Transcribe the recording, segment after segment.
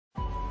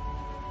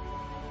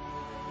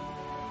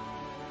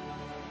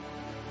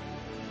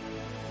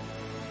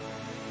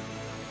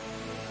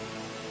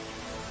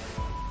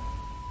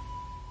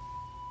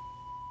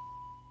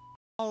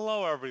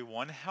Hello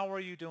everyone, how are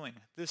you doing?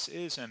 This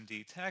is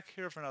MD Tech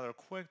here for another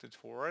quick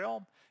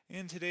tutorial.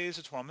 In today's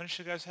tutorial, I'm going to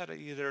show you guys how to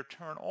either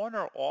turn on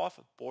or off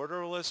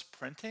borderless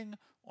printing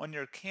on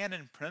your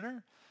Canon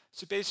printer.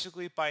 So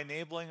basically by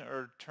enabling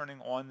or turning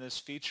on this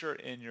feature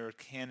in your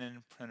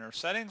Canon printer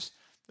settings,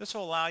 this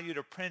will allow you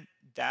to print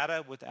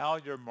data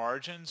without your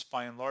margins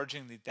by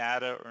enlarging the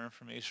data or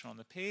information on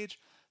the page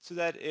so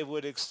that it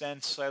would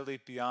extend slightly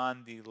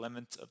beyond the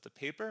limits of the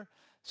paper.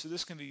 So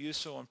this can be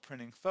useful in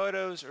printing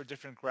photos or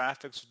different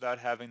graphics without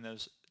having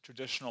those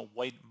traditional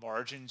white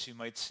margins you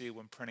might see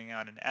when printing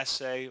out an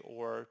essay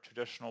or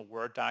traditional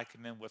Word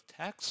document with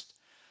text.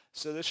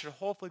 So this should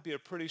hopefully be a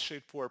pretty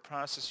straightforward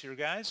process here,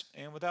 guys.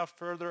 And without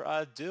further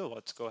ado,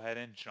 let's go ahead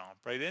and jump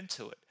right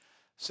into it.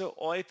 So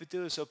all you have to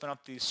do is open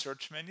up the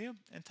search menu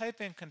and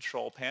type in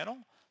Control Panel.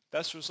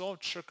 Best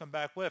result should come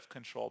back with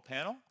Control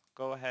Panel.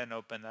 Go ahead and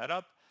open that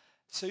up.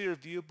 So your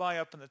view by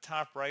up in the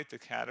top right, the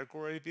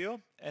category view,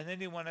 and then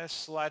you want to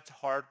select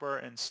hardware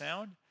and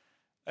sound.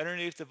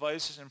 Underneath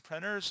devices and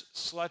printers,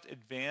 select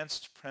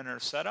advanced printer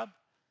setup,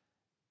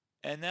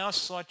 and now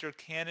select your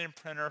Canon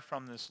printer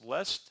from this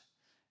list,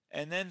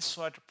 and then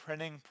select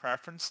printing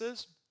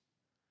preferences.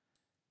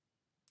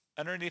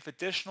 Underneath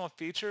additional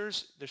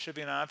features, there should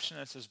be an option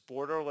that says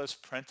borderless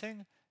printing.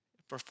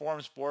 It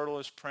performs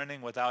borderless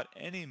printing without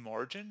any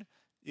margin.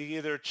 You can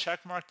either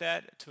checkmark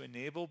that to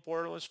enable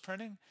borderless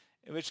printing,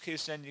 in which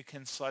case then you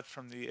can select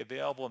from the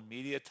available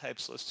media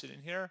types listed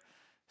in here.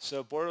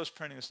 So borderless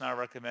printing is not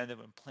recommended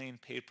when plain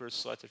paper is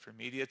selected for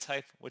media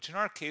type, which in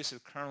our case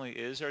it currently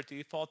is our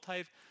default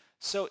type.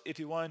 So if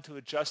you wanted to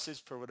adjust this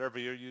for whatever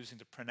you're using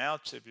to print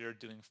out, so if you're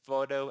doing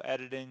photo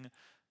editing,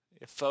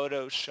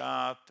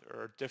 Photoshop,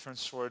 or different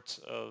sorts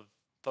of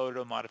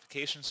photo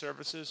modification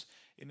services,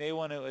 you may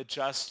want to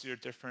adjust your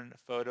different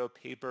photo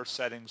paper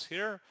settings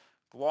here.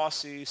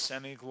 Glossy,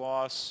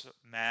 semi-gloss,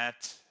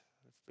 matte,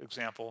 for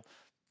example.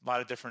 A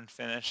lot of different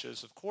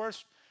finishes, of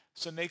course.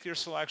 So make your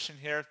selection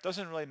here. It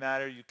doesn't really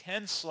matter. You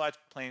can select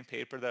plain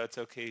paper, though it's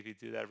okay if you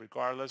do that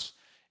regardless.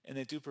 And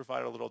they do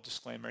provide a little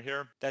disclaimer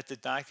here that the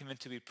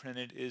document to be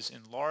printed is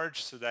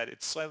enlarged so that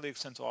it slightly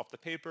extends off the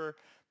paper.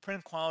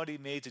 Print quality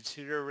may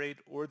deteriorate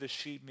or the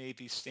sheet may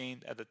be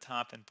stained at the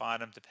top and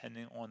bottom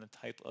depending on the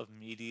type of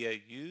media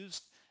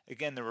used.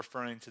 Again, they're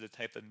referring to the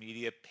type of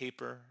media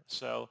paper.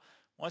 So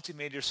once you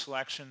made your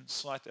selection,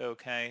 select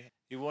OK.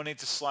 You will need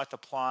to select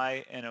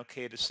Apply and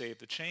OK to save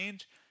the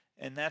change,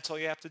 and that's all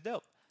you have to do.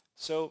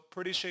 So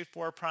pretty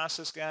straightforward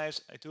process, guys.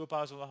 I do hope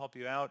I was able to help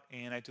you out,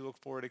 and I do look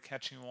forward to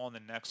catching you all in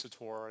the next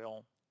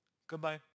tutorial. Goodbye.